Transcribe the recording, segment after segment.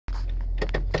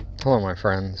Hello, my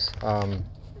friends.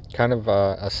 Kind of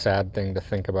a sad thing to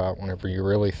think about whenever you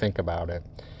really think about it.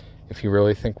 If you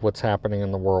really think what's happening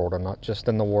in the world, and not just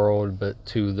in the world, but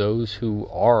to those who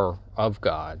are of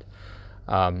God,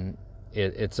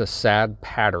 it's a sad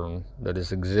pattern that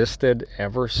has existed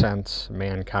ever since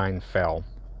mankind fell,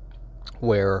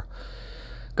 where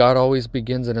God always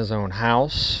begins in his own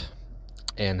house,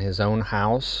 and his own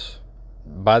house,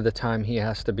 by the time he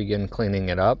has to begin cleaning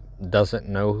it up, doesn't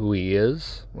know who he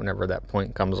is whenever that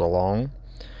point comes along.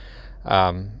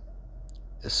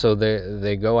 So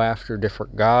they go after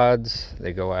different gods,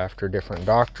 they go after different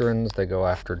doctrines, they go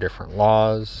after different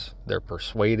laws, they're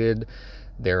persuaded,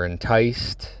 they're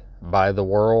enticed by the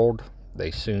world,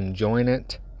 they soon join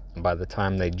it, and by the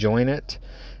time they join it,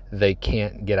 they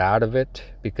can't get out of it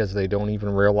because they don't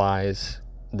even realize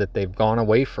that they've gone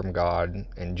away from God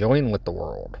and joined with the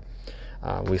world.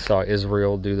 We saw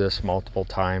Israel do this multiple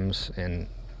times and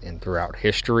throughout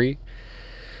history.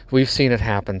 We've seen it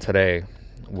happen today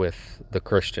with the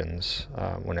Christians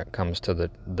when it comes to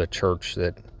the church,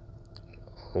 that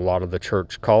a lot of the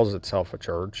church calls itself a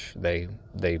church. They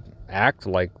act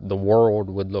like the world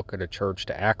would look at a church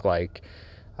to act like.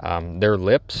 Their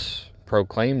lips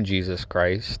proclaim Jesus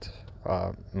Christ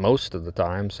most of the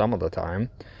time, some of the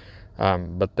time,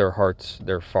 but their hearts,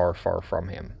 they're far, far from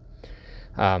him.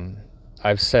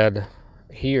 I've said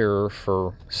here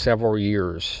for several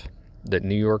years that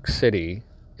New York City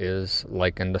is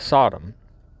likened to Sodom.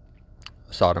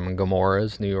 Sodom and Gomorrah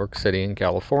is New York City in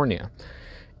California.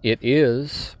 It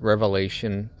is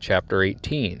Revelation chapter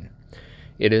 18.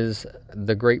 It is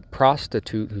the great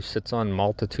prostitute who sits on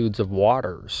multitudes of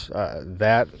waters.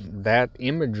 That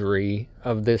imagery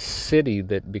of this city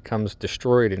that becomes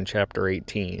destroyed in chapter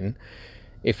 18,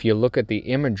 if you look at the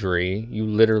imagery, you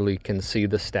literally can see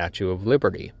the Statue of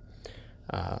Liberty.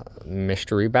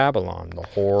 Mystery Babylon, the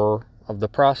whore of the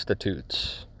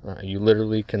prostitutes. You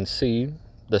literally can see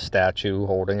the statue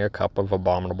holding a cup of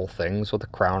abominable things with a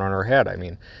crown on her head. I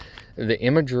mean, the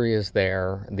imagery is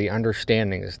there, the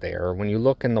understanding is there. When you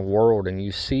look in the world and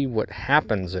you see what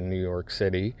happens in New York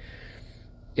City,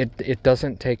 it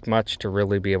doesn't take much to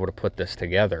really be able to put this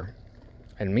together.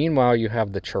 And meanwhile, you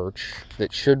have the church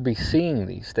that should be seeing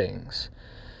these things.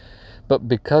 But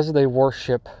because they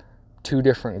worship two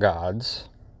different gods,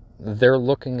 they're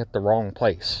looking at the wrong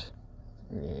place.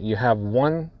 You have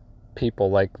one people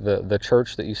like the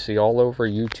church that you see all over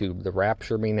YouTube, the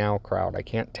Rapture Me Now crowd. I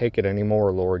can't take it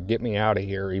anymore, Lord. Get me out of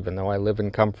here, even though I live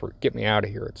in comfort. Get me out of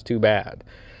here. It's too bad.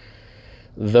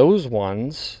 Those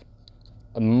ones,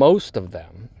 most of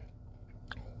them,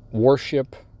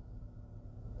 worship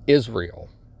Israel,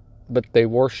 but they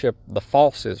worship the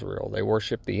false Israel. They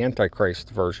worship the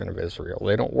Antichrist version of Israel.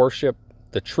 They don't worship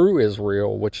the true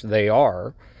Israel, which they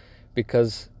are,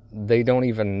 because they don't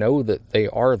even know that they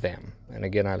are them. And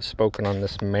again, I've spoken on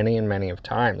this many and many of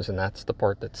times, and that's the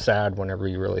part that's sad whenever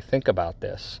you really think about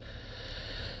this.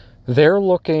 They're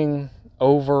looking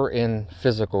over in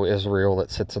physical Israel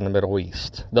that sits in the Middle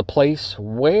East, the place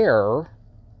where,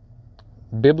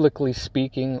 biblically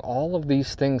speaking, all of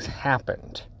these things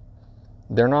happened.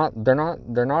 They're not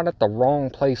at the wrong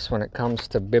place when it comes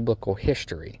to biblical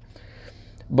history.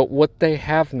 But what they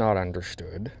have not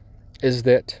understood is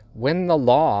that when the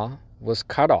law was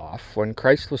cut off, when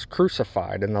Christ was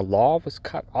crucified and the law was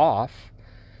cut off,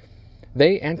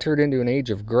 they entered into an age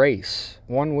of grace,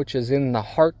 one which is in the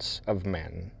hearts of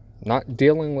men, not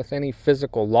dealing with any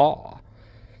physical law.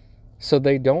 So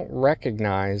they don't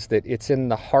recognize that it's in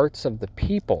the hearts of the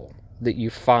people that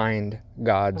you find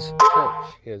God's church,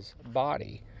 his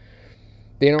body.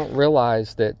 They don't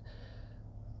realize that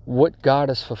what God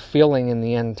is fulfilling in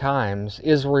the end times,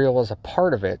 Israel is a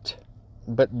part of it,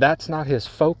 but that's not his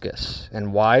focus.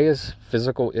 And why is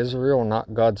physical Israel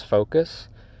not God's focus?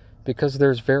 Because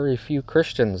there's very few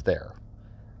Christians there.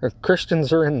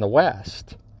 Christians are in the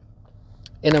West.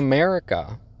 In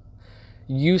America,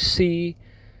 you see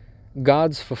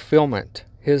God's fulfillment,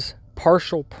 his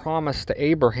partial promise to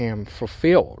Abraham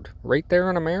fulfilled right there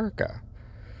in America.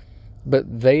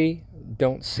 But they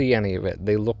don't see any of it.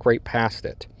 They look right past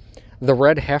it. The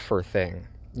red heifer thing.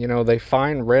 You know, they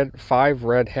find 5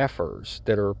 red heifers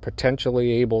that are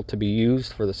potentially able to be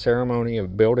used for the ceremony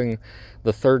of building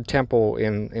the third temple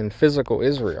in physical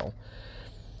Israel.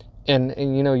 And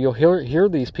you know, you'll hear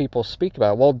these people speak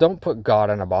about, well, don't put God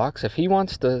in a box. If he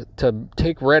wants to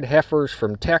take red heifers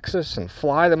from Texas and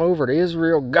fly them over to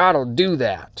Israel, God will do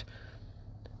that.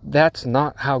 That's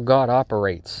not how God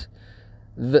operates.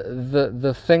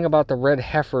 The thing about the red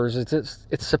heifers is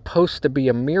it's supposed to be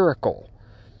a miracle.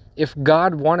 If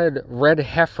God wanted red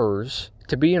heifers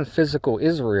to be in physical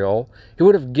Israel, he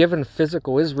would have given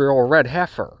physical Israel a red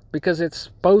heifer, because it's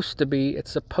supposed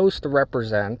to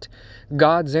represent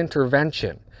God's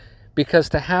intervention. Because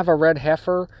to have a red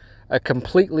heifer, a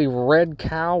completely red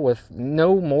cow with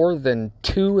no more than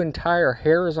 2 entire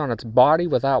hairs on its body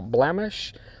without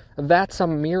blemish, that's a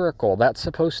miracle. That's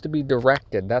supposed to be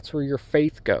directed. That's where your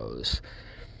faith goes.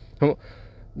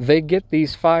 They get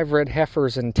these 5 red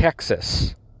heifers in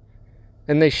Texas,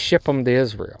 and they ship them to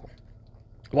Israel.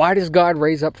 Why does God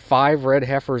raise up 5 red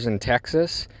heifers in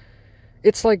Texas?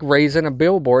 It's like raising a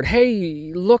billboard.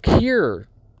 Hey, look here,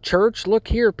 church. Look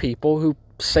here, people who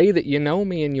say that you know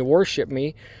me and you worship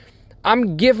me.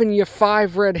 I'm giving you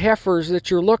 5 red heifers that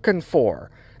you're looking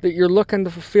for. That you're looking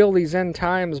to fulfill these end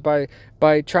times by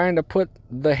trying to put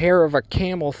the hair of a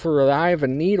camel through the eye of a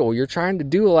needle. You're trying to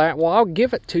do that. Well, I'll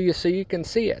give it to you so you can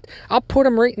see it. I'll put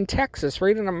them right in Texas,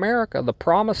 right in America, the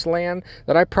promised land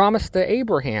that I promised to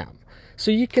Abraham. So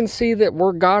you can see that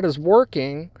where God is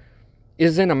working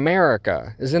is in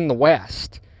America, is in the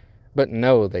West. But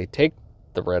no, they take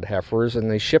the red heifers and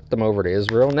they ship them over to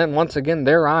Israel. And then once again,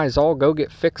 their eyes all go get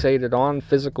fixated on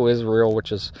physical Israel,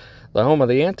 which is the home of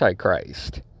the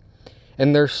Antichrist.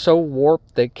 And they're so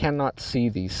warped they cannot see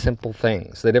these simple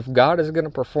things. That if God is going to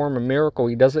perform a miracle,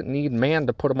 he doesn't need man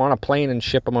to put them on a plane and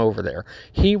ship them over there.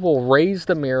 He will raise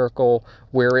the miracle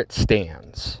where it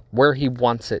stands, where he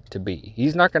wants it to be.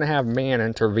 He's not going to have man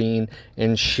intervene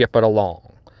and ship it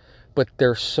along. But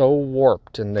they're so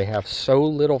warped and they have so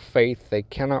little faith, they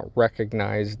cannot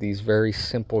recognize these very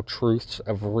simple truths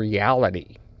of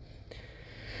reality.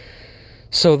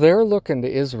 So they're looking to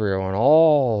Israel and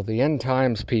all the end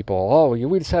times people. Oh,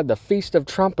 we just had the Feast of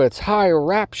Trumpets, high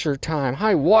rapture time,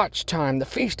 high watch time, the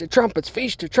Feast of Trumpets,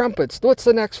 Feast of Trumpets. What's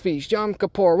the next feast? Yom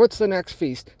Kippur. What's the next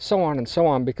feast? So on and so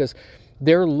on, because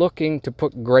they're looking to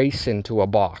put grace into a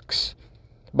box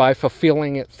by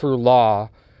fulfilling it through law,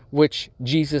 which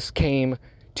Jesus came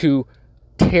to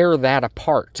tear that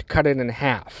apart, to cut it in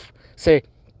half. Say,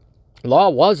 law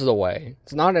was the way.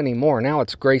 It's not anymore. Now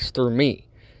it's grace through me.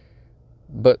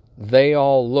 But they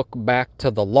all look back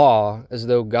to the law as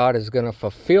though God is going to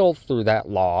fulfill through that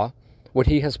law what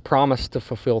he has promised to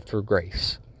fulfill through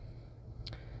grace.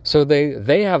 So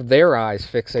they have their eyes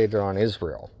fixated on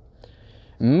Israel.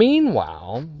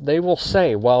 Meanwhile, they will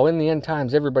say, well, in the end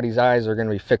times, everybody's eyes are going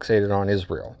to be fixated on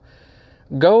Israel.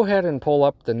 Go ahead and pull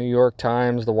up the New York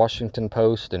Times, the Washington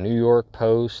Post, the New York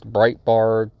Post,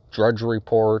 Breitbart, Drudge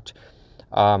Report.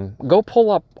 Go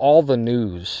pull up all the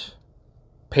news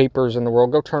papers in the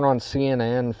world. Go turn on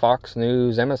CNN, Fox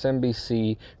News,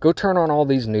 MSNBC. Go turn on all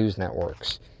these news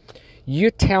networks.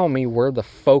 You tell me where the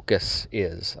focus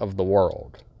is of the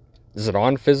world. Is it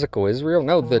on physical Israel?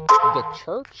 No, the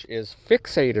church is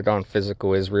fixated on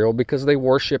physical Israel because they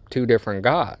worship 2 different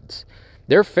gods.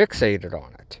 They're fixated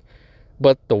on it.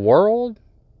 But the world's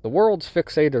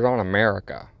fixated on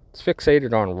America. It's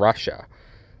fixated on Russia.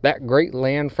 That great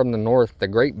land from the north, the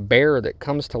great bear that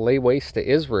comes to lay waste to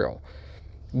Israel.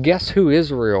 Guess who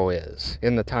Israel is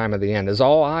in the time of the end? Is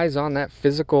all eyes on that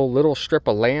physical little strip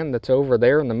of land that's over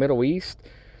there in the Middle East?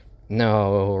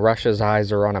 No, Russia's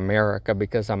eyes are on America,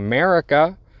 because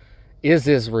America is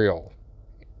Israel,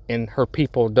 and her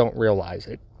people don't realize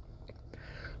it.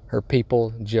 Her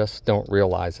people just don't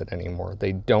realize it anymore.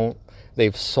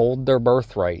 They've sold their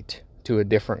birthright to a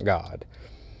different God.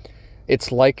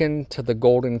 It's likened to the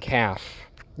golden calf.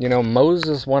 You know,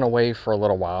 Moses went away for a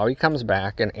little while. He comes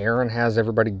back, and Aaron has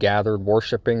everybody gathered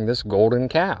worshiping this golden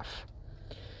calf.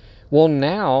 Well,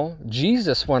 now,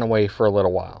 Jesus went away for a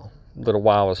little while. A little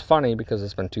while is funny because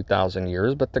it's been 2,000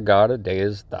 years, but to God, a day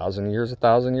is 1,000 years.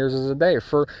 1,000 years is a day.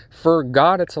 For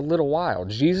God, it's a little while.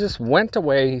 Jesus went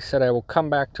away. He said, I will come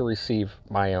back to receive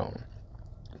my own.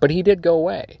 But he did go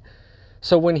away.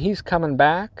 So when he's coming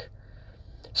back,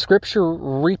 Scripture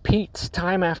repeats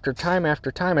time after time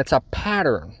after time. It's a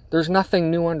pattern. There's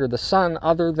nothing new under the sun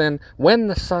other than when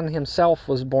the Son himself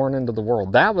was born into the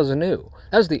world. That was new.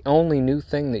 That was the only new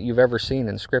thing that you've ever seen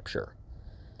in Scripture.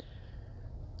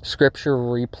 Scripture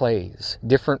replays.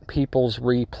 Different peoples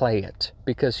replay it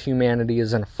because humanity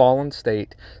is in a fallen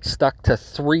state, stuck to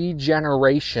 3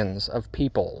 generations of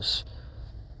peoples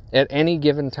at any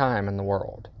given time in the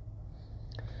world.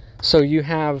 So you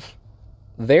have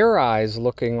their eyes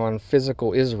looking on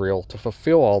physical Israel to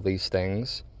fulfill all these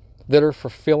things that are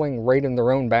fulfilling right in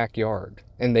their own backyard.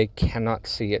 And they cannot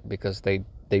see it because they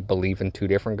believe in 2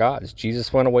 different gods.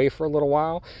 Jesus went away for a little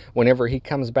while. Whenever he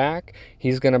comes back,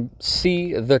 he's going to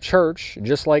see the church,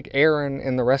 just like Aaron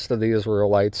and the rest of the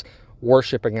Israelites,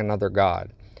 worshiping another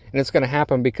god. And it's going to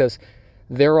happen because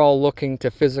they're all looking to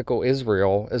physical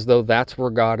Israel as though that's where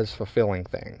God is fulfilling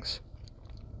things.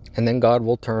 And then God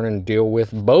will turn and deal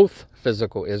with both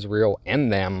physical Israel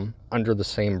and them under the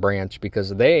same branch, because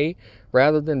they,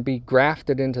 rather than be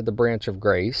grafted into the branch of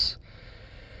grace,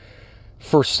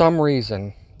 for some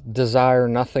reason desire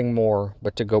nothing more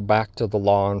but to go back to the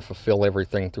law and fulfill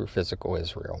everything through physical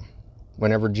Israel.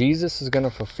 Whenever Jesus is going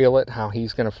to fulfill it, how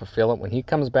he's going to fulfill it, when he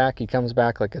comes back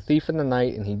like a thief in the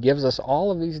night, and he gives us all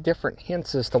of these different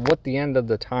hints as to what the end of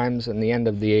the times and the end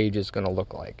of the age is going to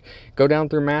look like. Go down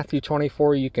through Matthew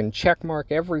 24, you can check mark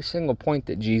every single point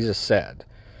that Jesus said.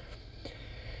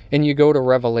 And you go to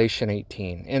Revelation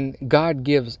 18, and God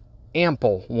gives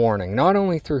ample warning, not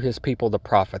only through his people, the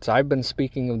prophets. I've been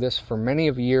speaking of this for many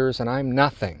of years, and I'm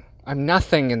nothing. I'm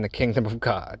nothing in the kingdom of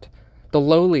God. The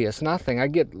lowliest, nothing. I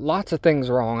get lots of things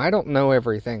wrong. I don't know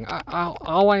everything.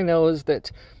 All I know is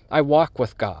that I walk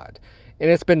with God, and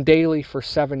it's been daily for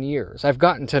 7 years. I've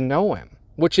gotten to know him,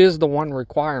 which is the one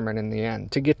requirement in the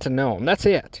end, to get to know him. That's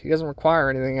it. He doesn't require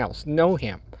anything else. Know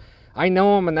him. I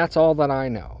know him, and that's all that I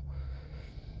know.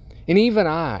 And even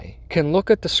I can look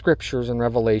at the scriptures in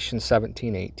Revelation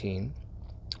 17:18,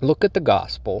 look at the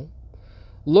gospel,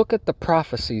 look at the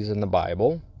prophecies in the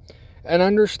Bible, and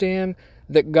understand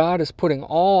that God is putting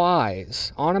all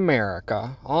eyes on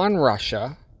America, on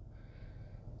Russia,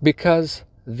 because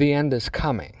the end is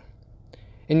coming.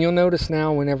 And you'll notice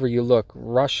now, whenever you look,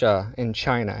 Russia and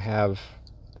China have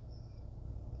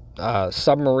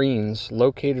submarines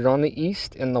located on the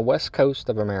east and the west coast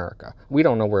of America. We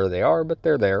don't know where they are, but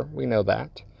they're there. We know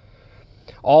that.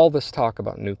 All this talk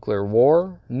about nuclear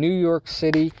war. New York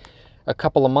City, a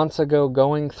couple of months ago,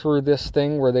 going through this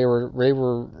thing where they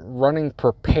were running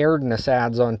preparedness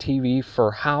ads on TV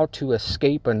for how to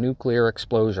escape a nuclear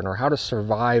explosion or how to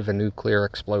survive a nuclear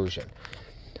explosion.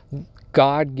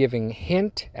 God giving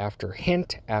hint after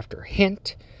hint after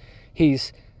hint.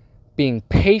 He's being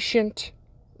patient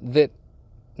that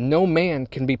no man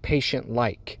can be patient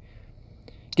like.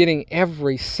 Getting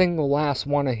every single last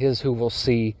one of his who will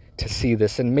see to see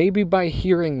this. And maybe by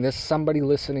hearing this, somebody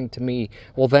listening to me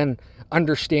will then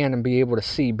understand and be able to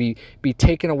see, be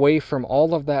taken away from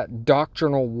all of that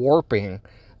doctrinal warping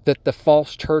that the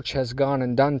false church has gone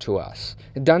and done to us.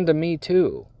 And done to me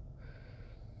too.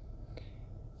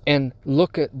 And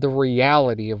look at the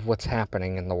reality of what's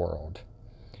happening in the world.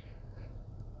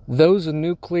 Those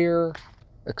nuclear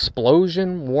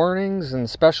explosion warnings and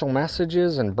special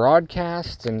messages and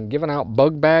broadcasts and giving out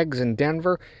bug bags in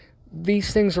Denver,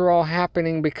 these things are all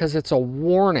happening because it's a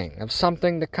warning of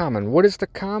something to come. And what is to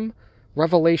come?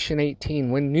 Revelation 18,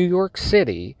 when New York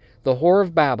City, the whore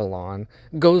of Babylon,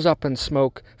 goes up in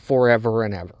smoke forever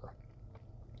and ever.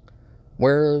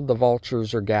 Where the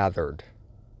vultures are gathered,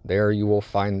 there you will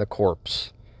find the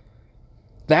corpse.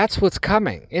 That's what's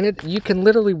coming. And you can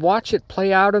literally watch it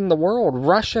play out in the world.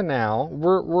 Russia now,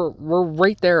 we're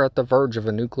right there at the verge of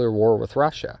a nuclear war with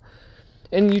Russia.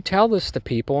 And you tell this to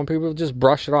people, and people just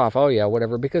brush it off. Oh yeah,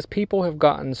 whatever. Because people have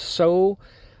gotten so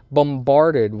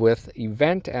bombarded with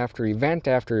event after event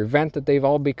after event that they've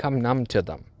all become numb to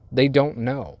them. They don't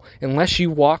know. Unless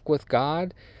you walk with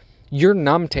God, you're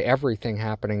numb to everything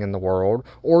happening in the world,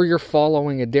 or you're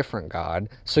following a different God,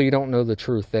 so you don't know the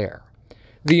truth there.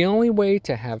 The only way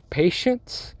to have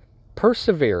patience,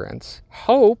 perseverance,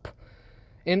 hope,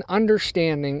 and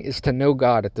understanding is to know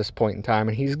God at this point in time,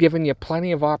 and he's given you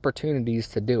plenty of opportunities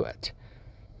to do it.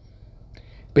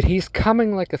 But he's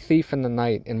coming like a thief in the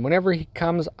night, and whenever he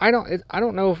comes, I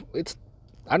don't know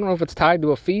if it's tied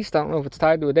to a feast, I don't know if it's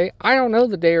tied to a day. I don't know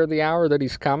the day or the hour that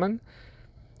he's coming,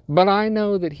 but I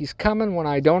know that he's coming when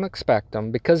I don't expect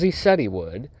him, because he said he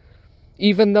would.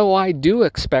 Even though I do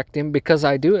expect him, because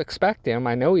I do expect him,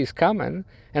 I know he's coming.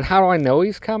 And how do I know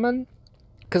he's coming?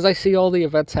 Because I see all the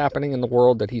events happening in the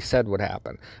world that he said would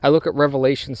happen. I look at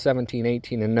Revelation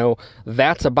 17:18 and know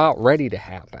that's about ready to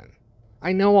happen.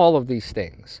 I know all of these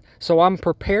things. So I'm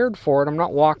prepared for it. I'm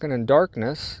not walking in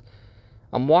darkness.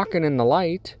 I'm walking in the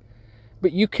light.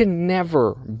 But you can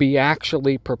never be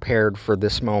actually prepared for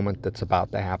this moment that's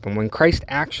about to happen. When Christ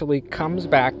actually comes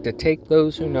back to take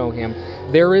those who know him,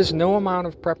 there is no amount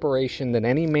of preparation that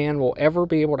any man will ever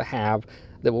be able to have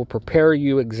that will prepare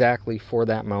you exactly for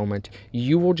that moment.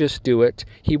 You will just do it.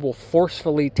 He will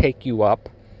forcefully take you up.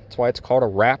 That's why it's called a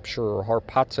rapture or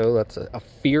harpazo. That's a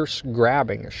fierce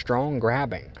grabbing, a strong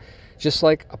grabbing. Just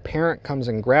like a parent comes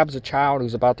and grabs a child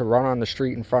who's about to run on the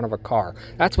street in front of a car.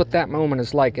 That's what that moment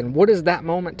is like. And what is that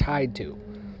moment tied to?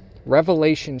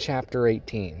 Revelation chapter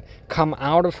 18. Come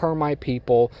out of her, my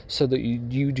people, so that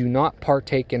you do not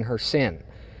partake in her sin.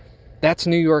 That's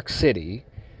New York City.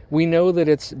 We know that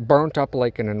it's burnt up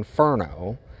like an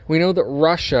inferno. We know that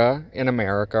Russia and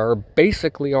America are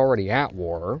basically already at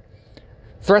war.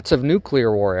 threats of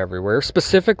nuclear war everywhere,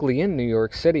 specifically in New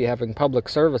York City, having public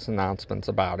service announcements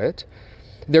about it.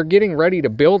 They're getting ready to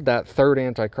build that third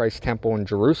Antichrist temple in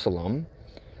Jerusalem.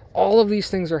 All of these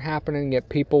things are happening, yet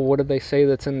people, what do they say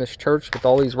that's in this church with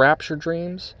all these rapture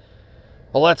dreams?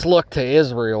 Well, let's look to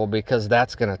Israel because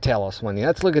that's going to tell us when.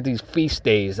 Let's look at these feast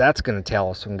days. That's going to tell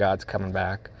us when God's coming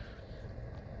back.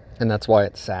 And that's why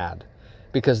it's sad.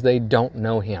 Because they don't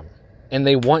know Him. And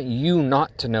they want you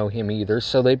not to know Him either.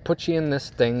 So they put you in this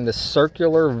thing, this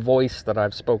circular voice that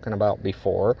I've spoken about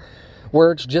before,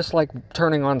 where it's just like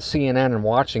turning on CNN and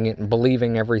watching it and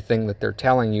believing everything that they're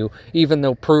telling you, even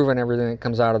though proving everything that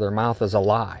comes out of their mouth is a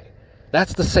lie.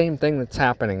 That's the same thing that's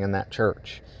happening in that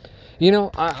church. You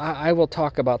know, I will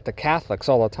talk about the Catholics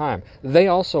all the time. They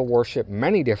also worship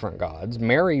many different gods,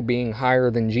 Mary being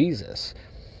higher than Jesus.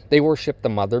 They worship the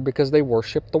mother because they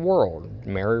worship the world.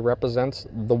 Mary represents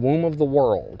the womb of the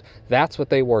world. That's what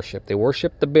they worship. They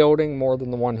worship the building more than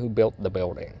the one who built the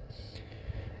building.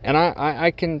 And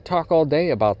I can talk all day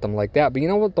about them like that. But you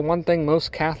know what? The one thing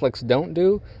most Catholics don't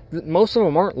do? Most of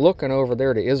them aren't looking over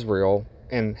there to Israel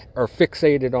and are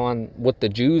fixated on what the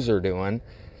Jews are doing.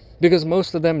 Because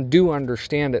most of them do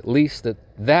understand at least that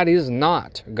that is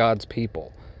not God's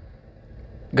people.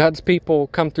 God's people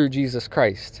come through Jesus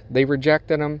Christ. They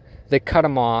rejected Him. They cut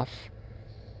Him off.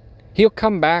 He'll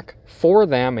come back for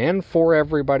them and for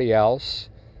everybody else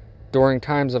during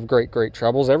times of great, great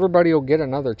troubles. Everybody will get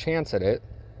another chance at it.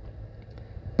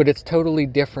 But it's totally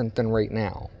different than right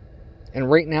now. And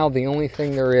right now, the only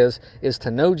thing there is to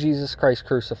know Jesus Christ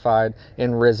crucified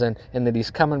and risen, and that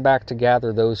He's coming back to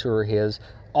gather those who are His,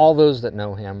 all those that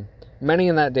know Him. Many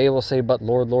in that day will say, but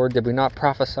Lord, Lord, did we not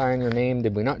prophesy in your name?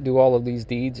 Did we not do all of these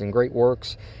deeds and great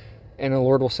works? And the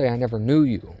Lord will say, I never knew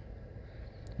you.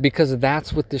 Because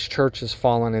that's what this church has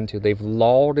fallen into. They've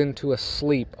lulled into a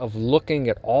sleep of looking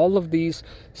at all of these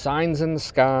signs in the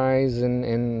skies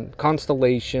and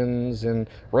constellations and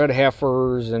red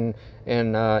heifers and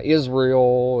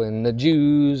Israel and the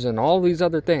Jews and all these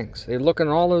other things. They're looking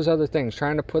at all those other things,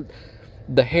 trying to put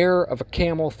the hair of a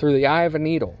camel through the eye of a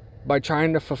needle by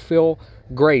trying to fulfill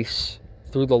grace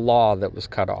through the law that was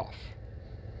cut off.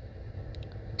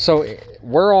 So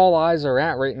where all eyes are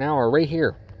at right now are right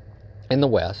here in the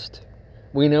West.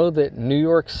 We know that New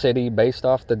York City, based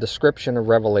off the description of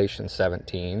Revelation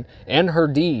 17 and her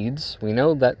deeds, we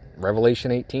know that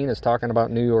Revelation 18 is talking about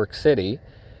New York City,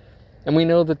 and we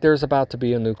know that there's about to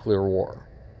be a nuclear war.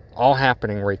 All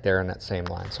happening right there in that same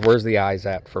line. So where's the eyes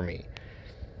at for me?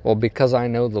 Well, because I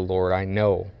know the Lord, I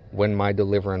know when my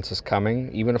deliverance is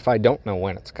coming, even if I don't know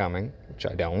when it's coming, which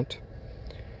I don't.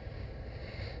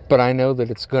 But I know that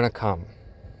it's going to come.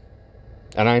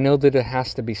 And I know that it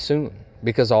has to be soon,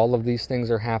 because all of these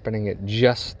things are happening at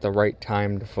just the right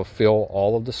time to fulfill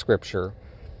all of the Scripture,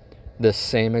 the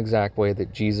same exact way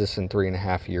that Jesus in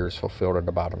 3.5 years fulfilled it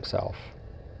about Himself.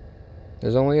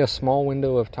 There's only a small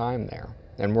window of time there,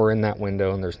 and we're in that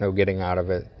window, and there's no getting out of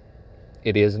it.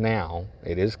 It is now.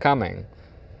 It is coming.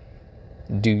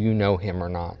 Do you know Him or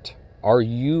not? Are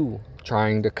you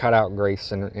trying to cut out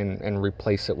grace and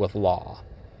replace it with law?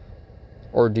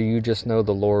 Or do you just know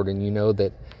the Lord and you know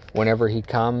that whenever He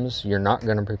comes, you're not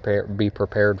going to be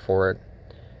prepared for it,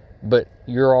 but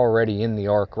you're already in the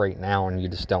ark right now and you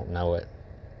just don't know it?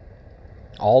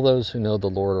 All those who know the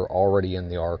Lord are already in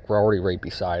the ark. We're already right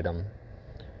beside Him.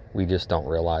 We just don't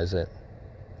realize it.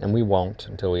 And we won't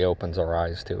until He opens our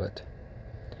eyes to it.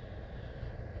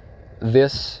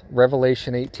 This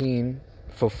Revelation 18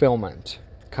 fulfillment,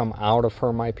 come out of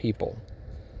her, my people.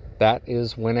 That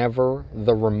is whenever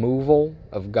the removal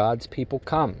of God's people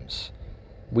comes.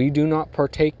 We do not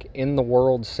partake in the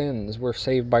world's sins. We're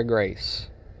saved by grace.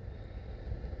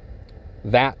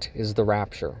 That is the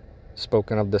rapture.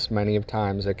 Spoken of this many of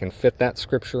times. I can fit that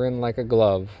scripture in like a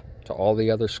glove to all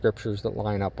the other scriptures that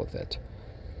line up with it.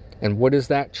 And what is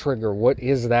that trigger? What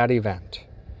is that event?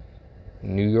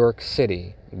 New York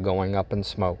City going up in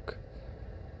smoke.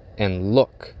 And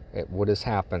look at what has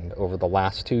happened over the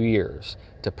last 2 years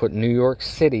to put New York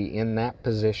City in that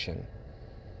position,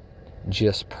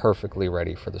 just perfectly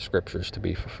ready for the Scriptures to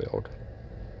be fulfilled.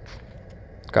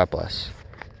 God bless.